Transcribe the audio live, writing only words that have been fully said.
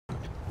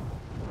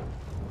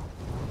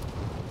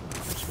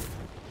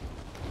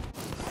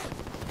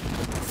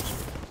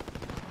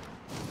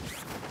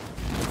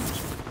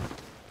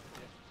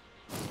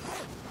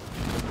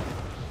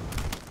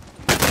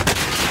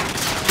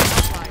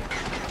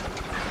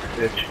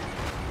bitch.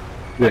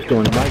 You guys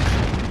doing bikes?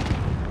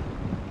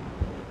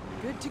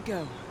 Good to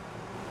go.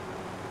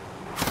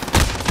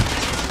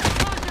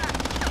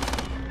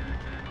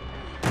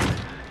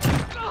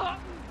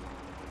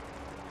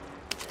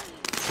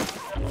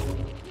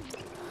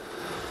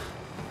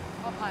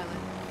 I'll pilot.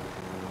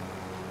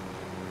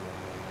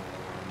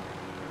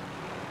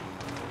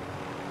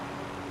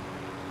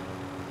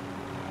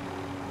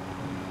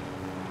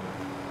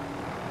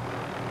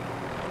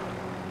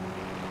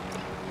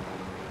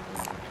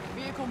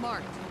 Vehicle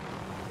marked.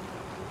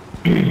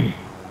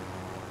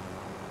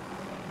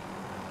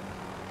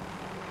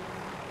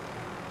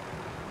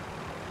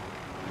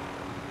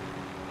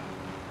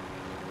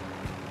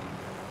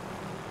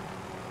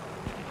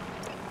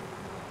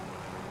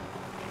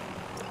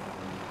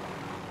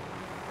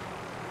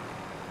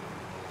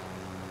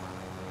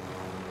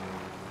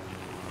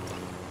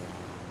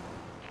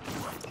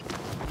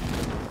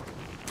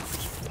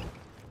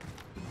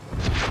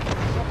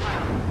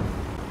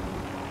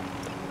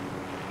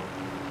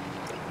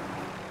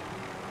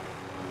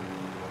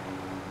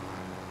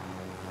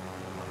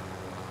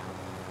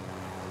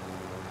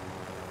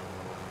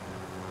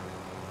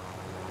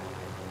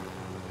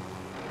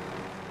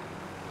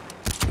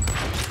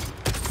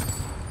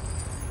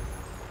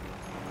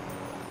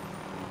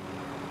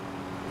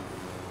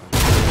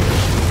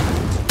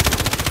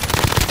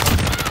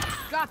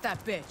 Got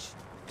that bitch.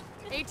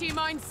 AT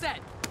mine set.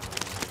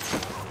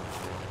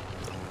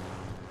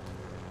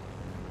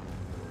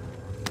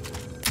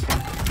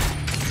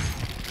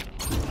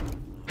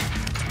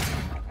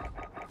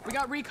 We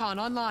got recon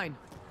online.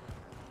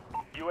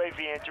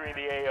 UAV entering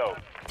the AO.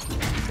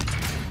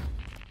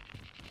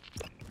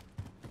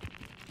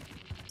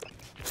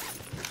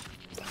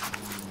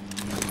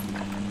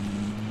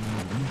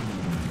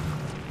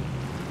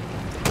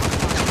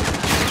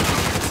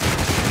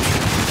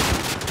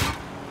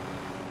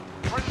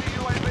 Friendly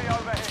UAV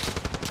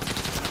overhead.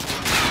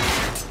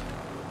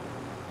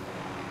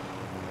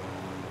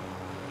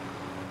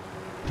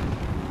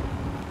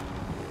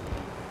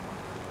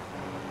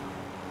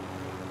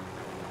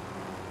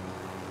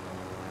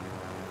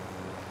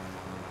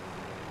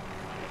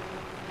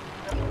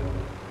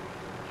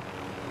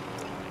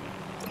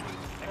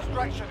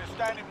 Extraction is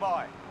standing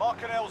by.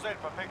 Mark an LZ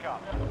for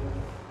pickup.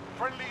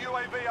 Friendly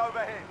UAV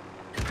overhead.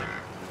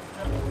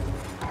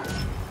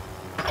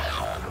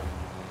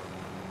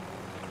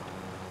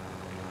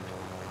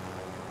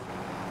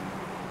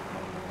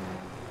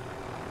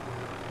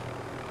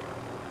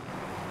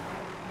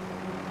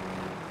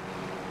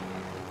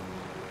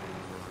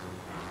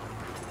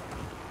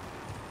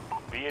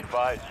 Be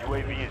advised,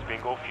 UAV is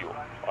bingo fuel.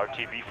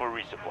 RTB for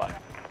resupply.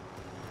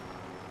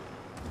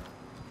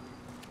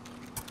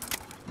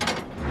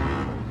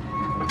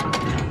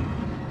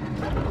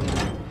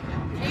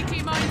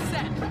 AT mine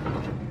set.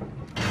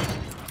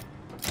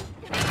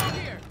 Over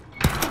here.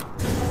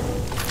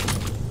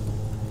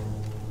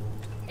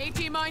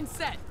 AT mine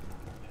set.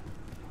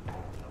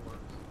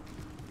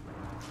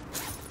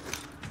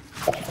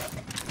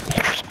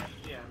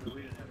 Yeah, I mean,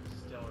 we didn't have a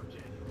stellar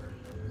January.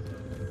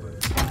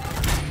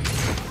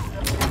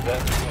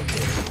 That's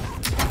okay.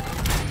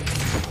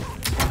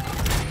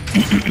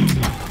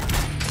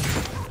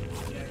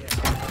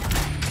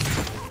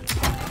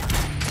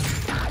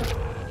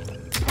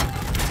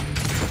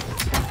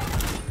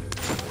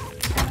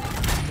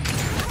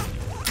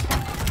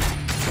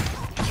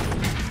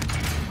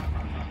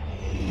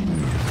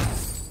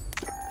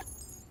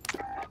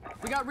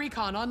 We got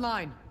recon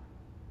online.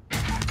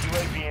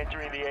 UAV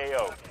entering the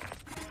AO.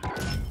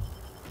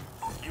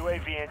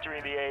 UAV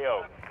entering the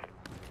AO.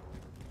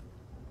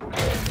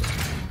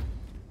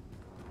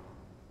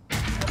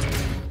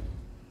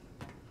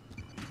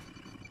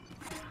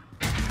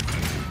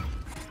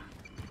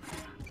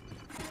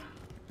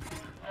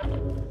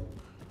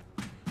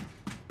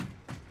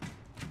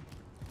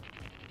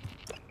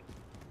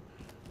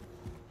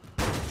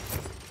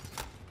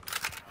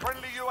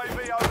 Friendly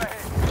UAV overhead.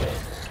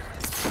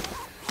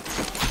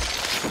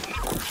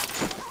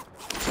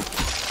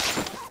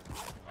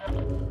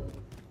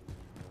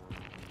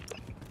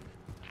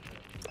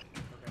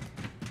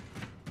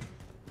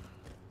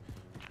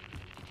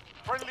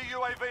 Friendly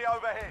UAV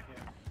overhead.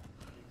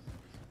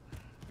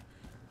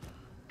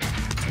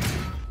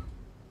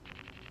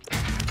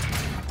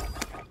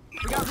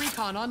 We got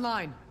recon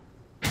online.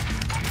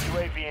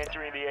 UAV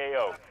entering the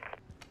AO.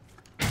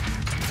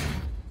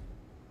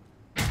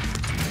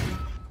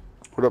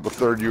 Put up a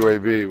third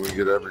UAV, we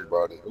get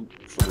everybody.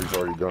 Oops, somebody's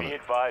already done Be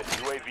it. advised,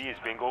 UAV is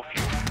bingo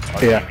fuel.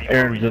 Yeah, RTB for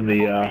Aaron's in the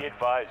Be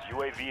advised,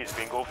 UAV is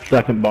bingo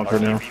fuel. second bunker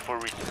now. RTB for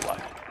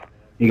resupply.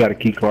 You got a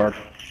key card.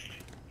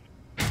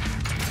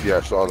 Yeah,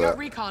 I saw We got that.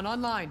 recon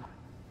online.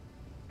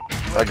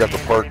 I got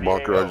the park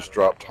bunker, I just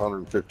dropped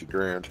 150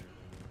 grand.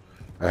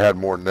 I had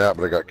more than that,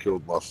 but I got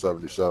killed by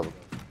 77.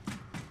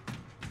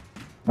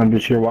 I'm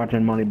just here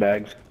watching money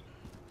bags.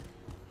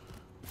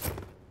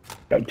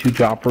 Got 2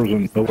 choppers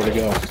and nowhere to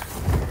go.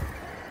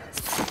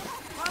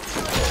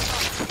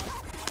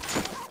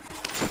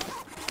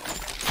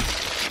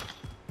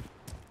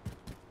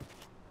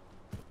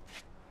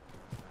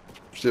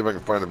 See if I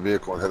can find a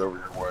vehicle and head over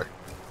your way.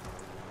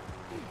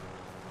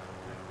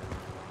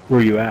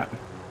 Where you at?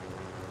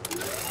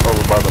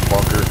 Over by the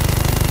bunker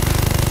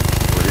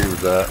where he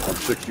was at. I'm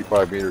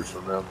 65 meters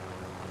from them.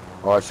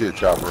 Oh, I see a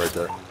chopper right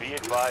there. Be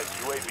advised,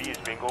 UAV is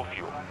bingo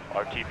fuel.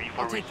 RTB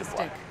for I'll take the resupply.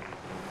 stick.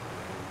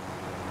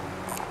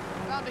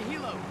 Found a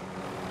helo.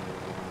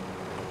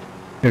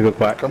 Here, go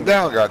quiet. Come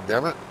down,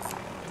 goddammit.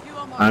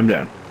 Helo mark. I'm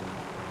down.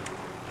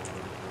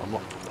 I'm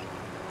up.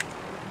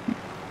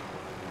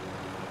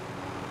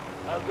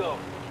 I'll go.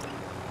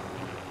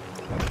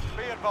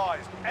 Be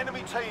advised,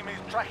 enemy team is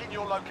tracking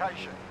your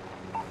location.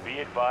 Be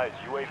advised,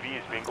 UAV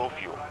is bingo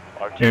fuel.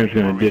 RTB Aaron's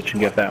gonna for ditch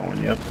and resupply. get that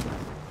one, yep.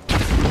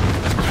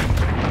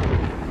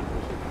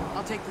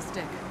 I'll take the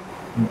stick.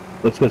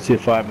 Let's go see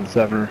if 5 and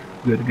 7 are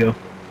good to go.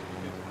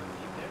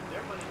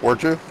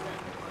 Weren't you?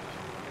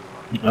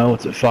 Oh,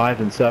 it's at 5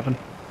 and 7?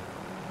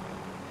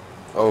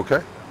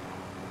 Okay.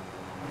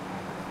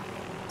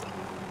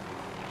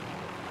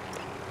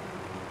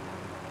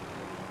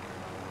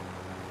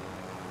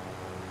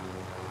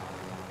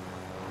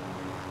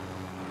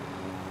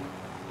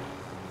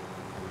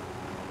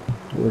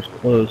 Doors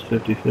closed,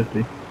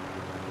 50-50.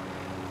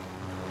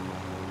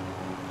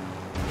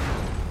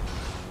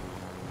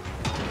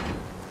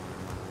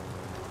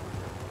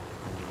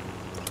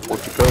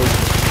 What's the code?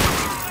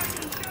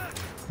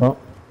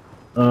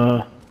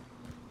 Oh,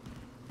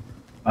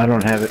 I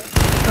don't have it.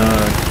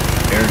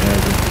 Aaron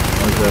has it.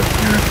 Where's that,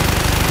 Aaron?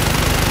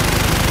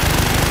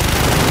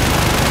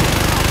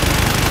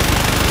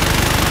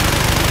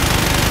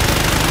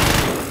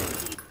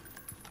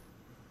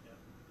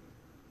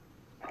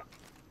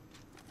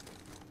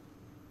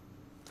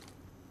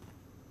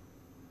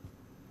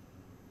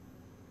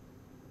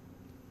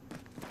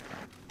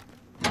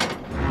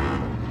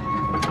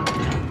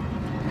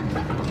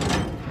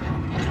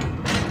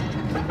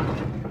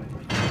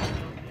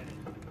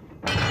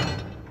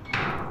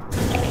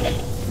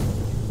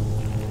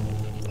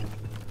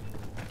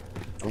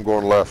 I'm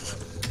going left.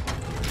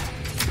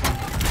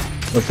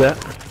 What's that?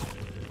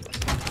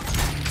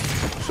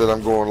 Said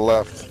I'm going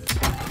left.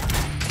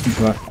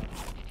 Okay.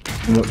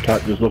 I'm up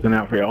top just looking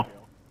out for y'all.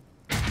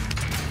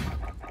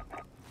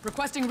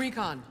 Requesting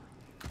recon.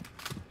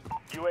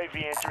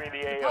 UAV entering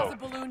the AO. Deposit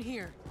balloon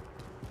here.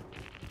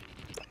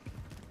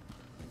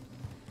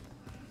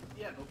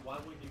 Yeah, but why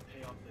wouldn't you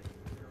pay off your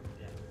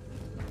debt?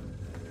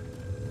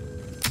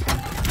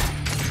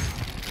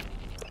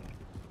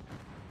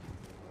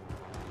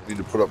 Need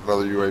to put up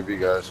another UAV,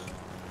 guys.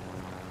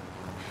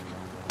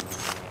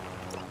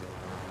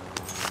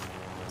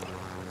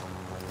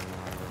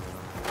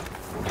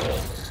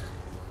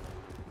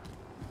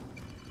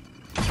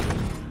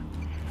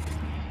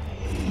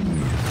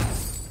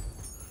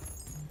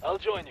 I'll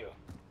join you.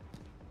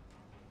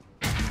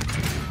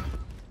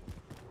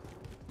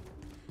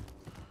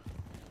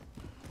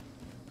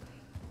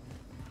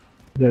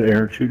 Is that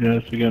Aaron shooting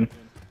at us again?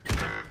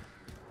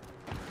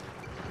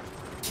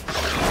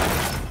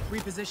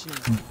 Repositioning.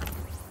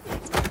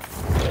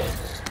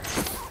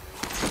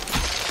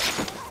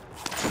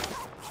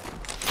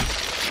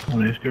 I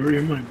want to ask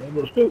every money, bud.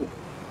 Let's go.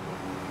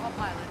 All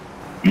pilot.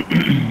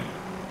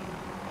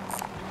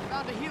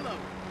 Found a helo.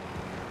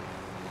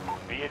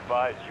 Be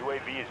advised,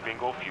 UAV is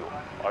bingo fuel.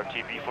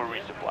 RTB for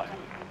resupply.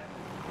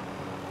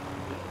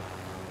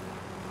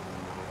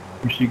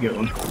 Where's she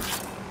going?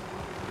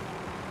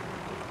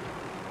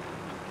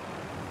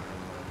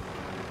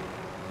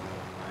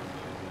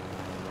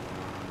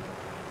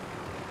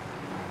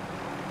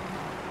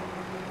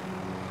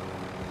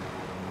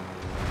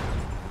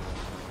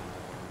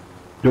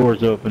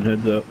 Doors open,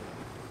 heads up.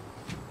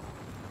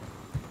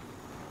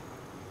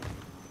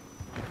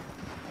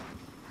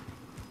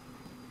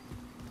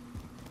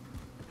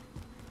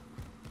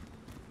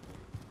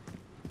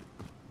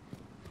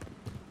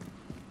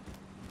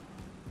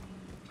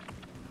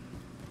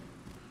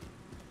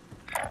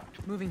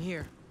 Moving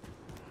here.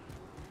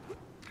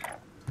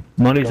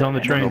 Money's on the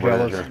train,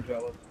 Nobody fellas.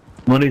 here.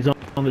 Money's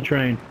on the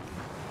train.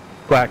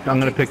 Quack, I'm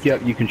gonna pick you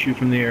up. You can shoot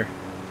from the air.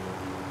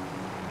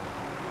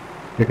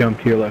 Here come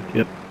to your left,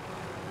 yep.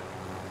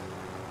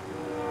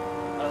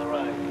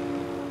 Alright.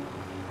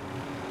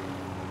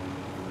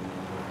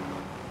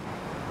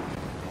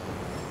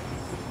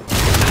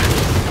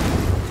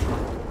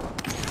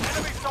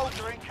 Enemy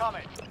soldier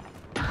incoming.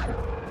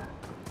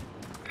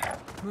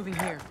 Moving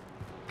here.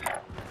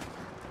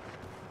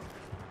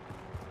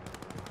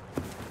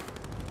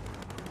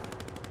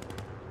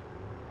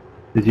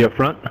 Is he up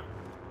front? Found a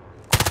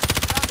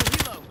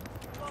helo.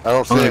 I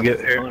don't see I'm gonna him.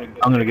 get Aaron.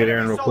 I'm gonna get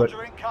Aaron real quick.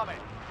 Soldier incoming.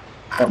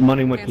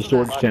 Money went to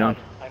Storage Town.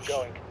 I'm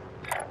going.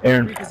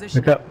 Aaron, Reposition.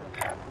 pick up.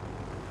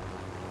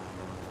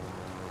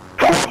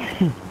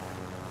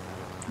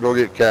 Go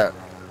get Cat.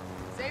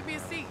 Save me a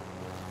seat.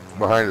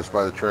 Behind us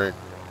by the train.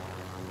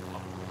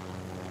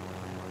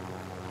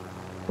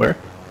 Where?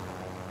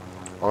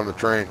 On the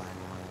train.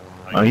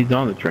 Oh, he's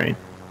on the train.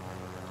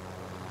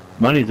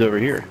 Money's over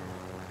here.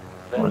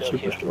 On the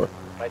superstore.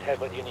 Might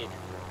have what you need.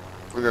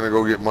 We're gonna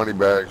go get money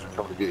bags and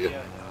come to get you.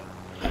 Yeah,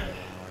 no.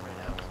 Right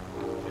now.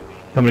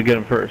 I'm gonna get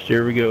him first.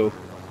 Here we go.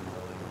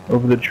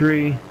 Over the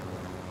tree.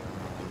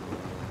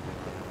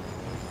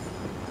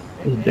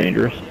 This is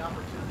dangerous. The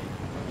opportunity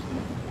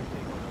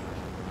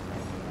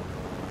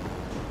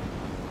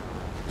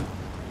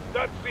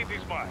to That seat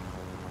is mine.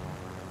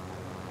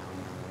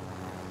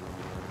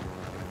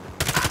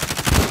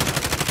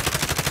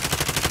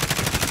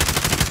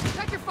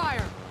 Check your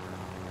fire.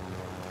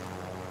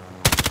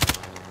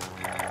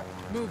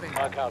 Moving.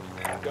 Mark out.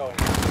 I'm going.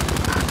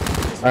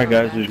 Alright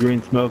guys, there's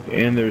green smoke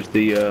and there's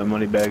the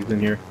money bags in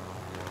here.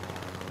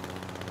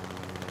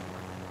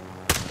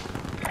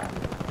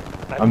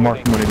 I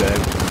marked money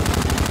bags.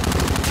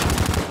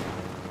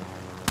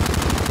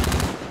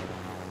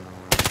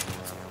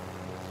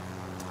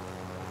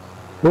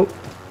 Whoop.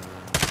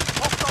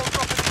 Hostiles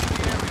dropping into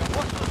the area.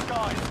 Watch the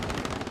skies.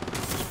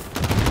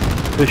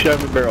 Fish out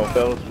of a barrel,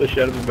 fellas. Fish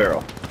out of a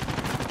barrel.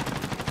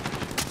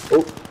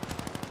 Oh.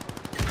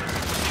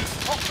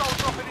 Hostiles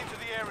dropping into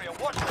the area.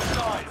 Watch the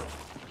skies.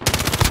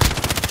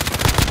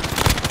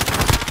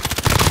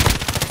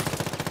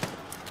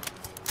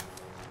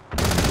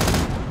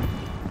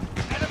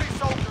 Enemy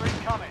soldier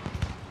incoming.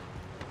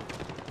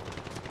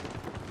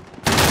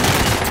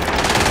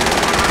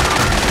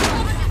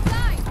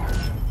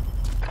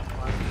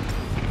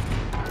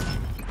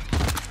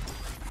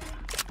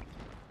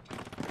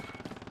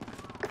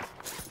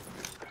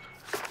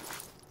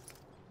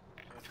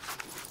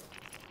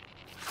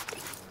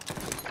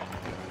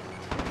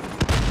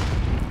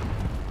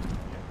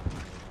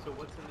 So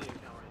what's in the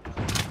account right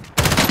now?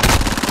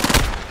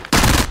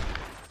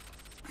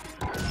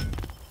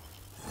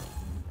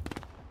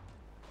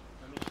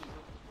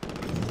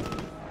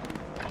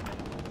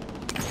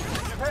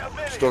 You've hit a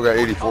village. Still got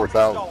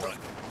 84,000.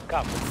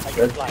 Come.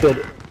 That's killed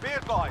it. Be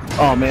advised.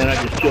 Oh man, I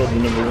just killed the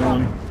number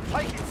one.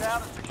 Take it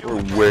down and secure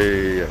We're it.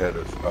 way ahead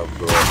of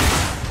the.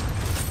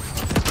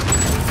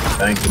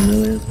 Thank you,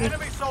 millions.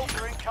 Enemy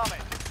soldier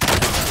incoming.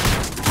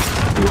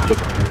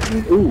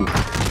 Ooh.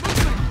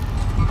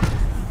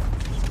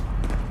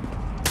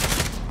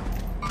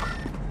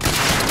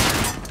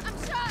 I'm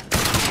shot.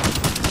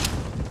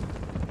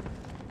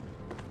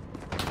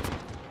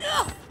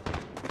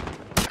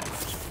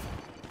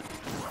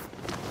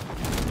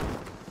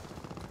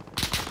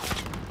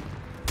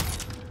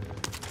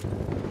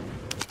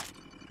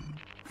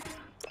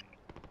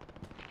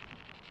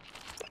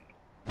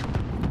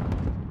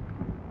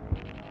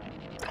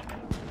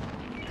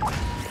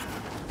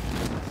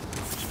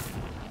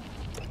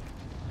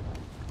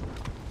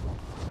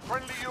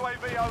 Friendly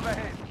UAV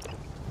overhead.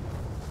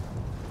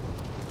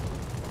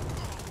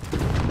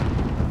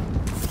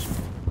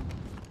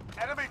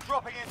 Enemy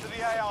dropping into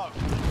the AO.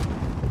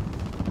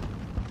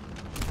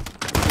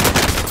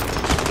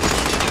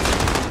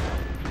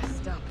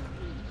 Stop.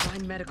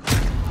 Find medical.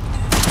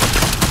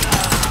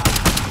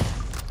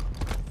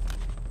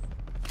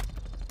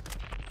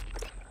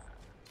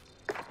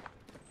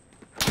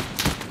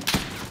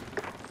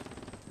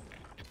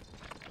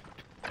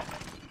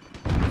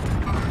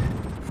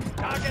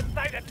 Target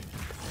sighted.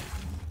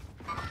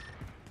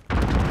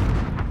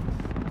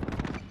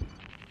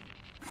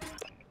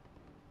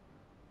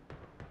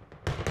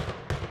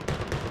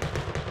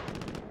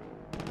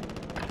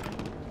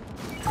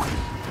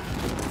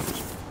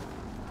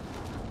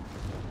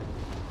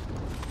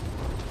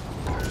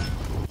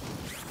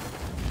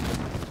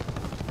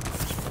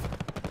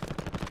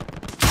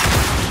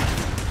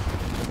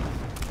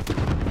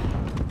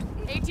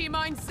 AT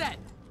mine set.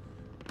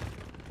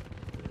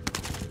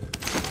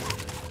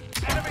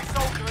 Enemy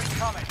soldier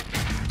incoming.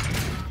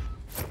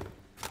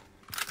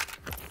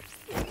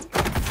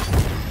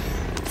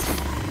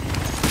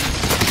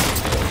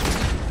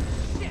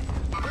 Shit.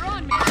 They're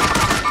on me.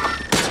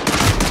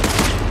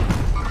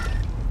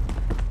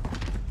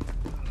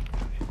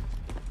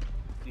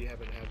 Do you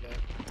happen to have that?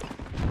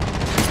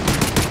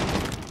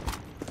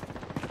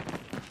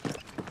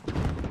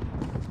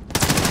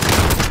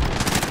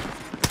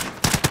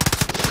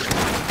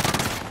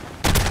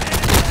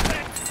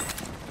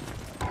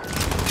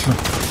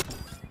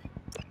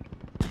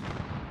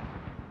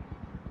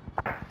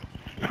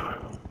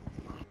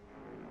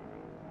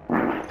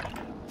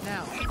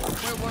 Now,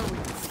 where were we?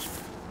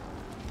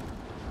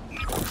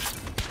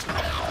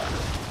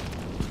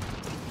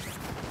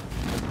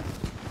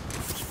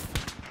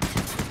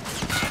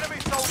 Enemy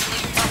soldier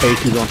incoming.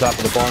 Ace is on top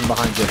of the barn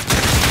behind you.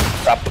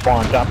 Top the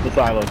barn, top the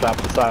silo, top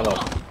the silo.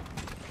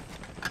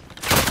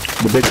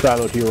 The big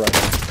silo to your right.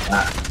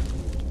 Ah.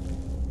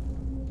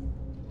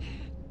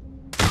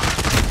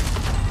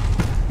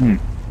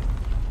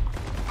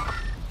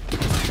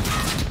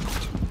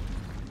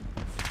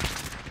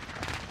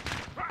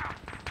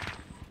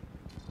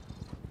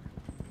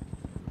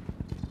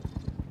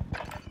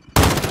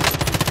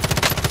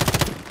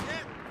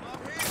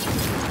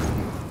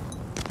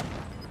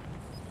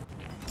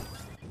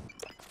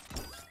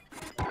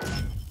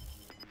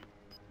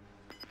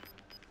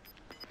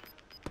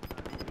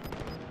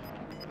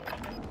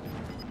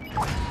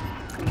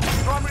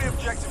 Primary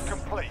objective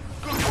complete.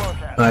 Good work,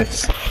 Adam.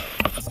 Nice.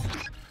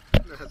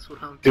 That's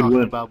what I'm Good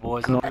win. about,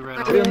 boys. I'll be right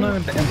on. Sí, no,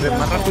 entre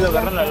más rápido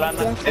agarran la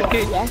lana. Es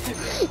que,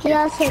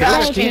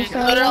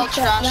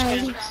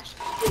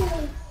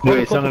 wait,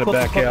 it's on the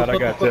back out. I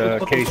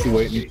got Casey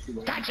waiting.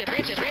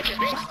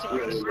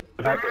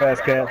 Back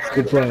fast cats.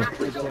 Good plan.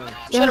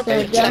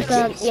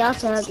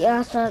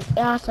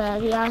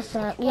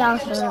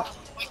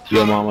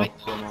 Yo, mama.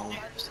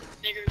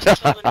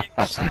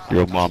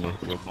 Yo, mama.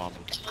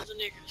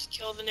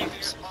 Kill the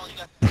niggers.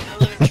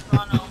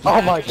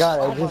 Oh my god,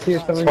 I just hear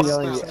somebody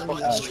yelling,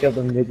 kill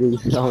them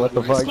niggas. Oh, what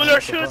the fuck? School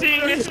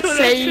shooting! School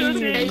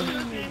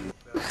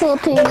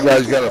shooting! You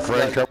guys got a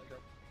friend coming?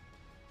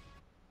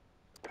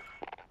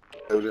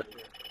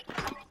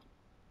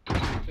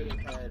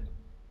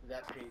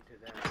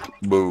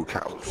 Boo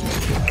cows.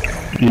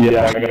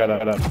 Yeah, I got a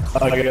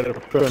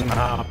friend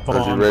hop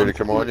Is he on. ready to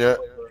come on yet?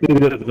 He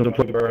doesn't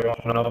play very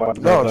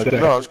often.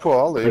 No, it's cool.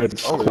 I'll leave. We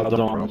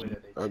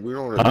We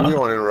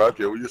don't interrupt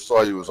you. We just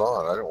saw you was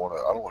on. I don't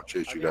want to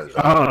chase you guys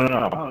out. don't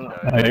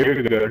know.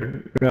 You're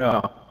good.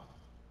 Yeah.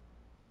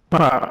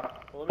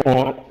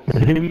 Well,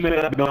 he may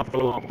not be gone for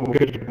long. We'll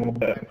get you from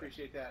back.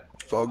 Appreciate that.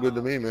 It's all good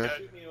to me, man.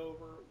 Shoot me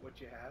over what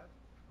you have.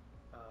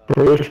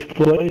 First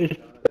place,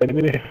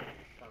 baby.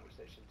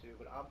 Conversation too,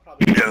 but I'm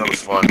probably. Yeah, that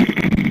was fun.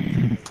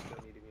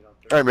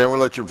 All right, man. We'll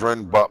let your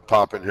friend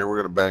pop in here. We're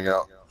gonna bang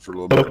out for a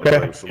little bit.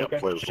 Okay.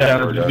 Play some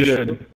Sounds good.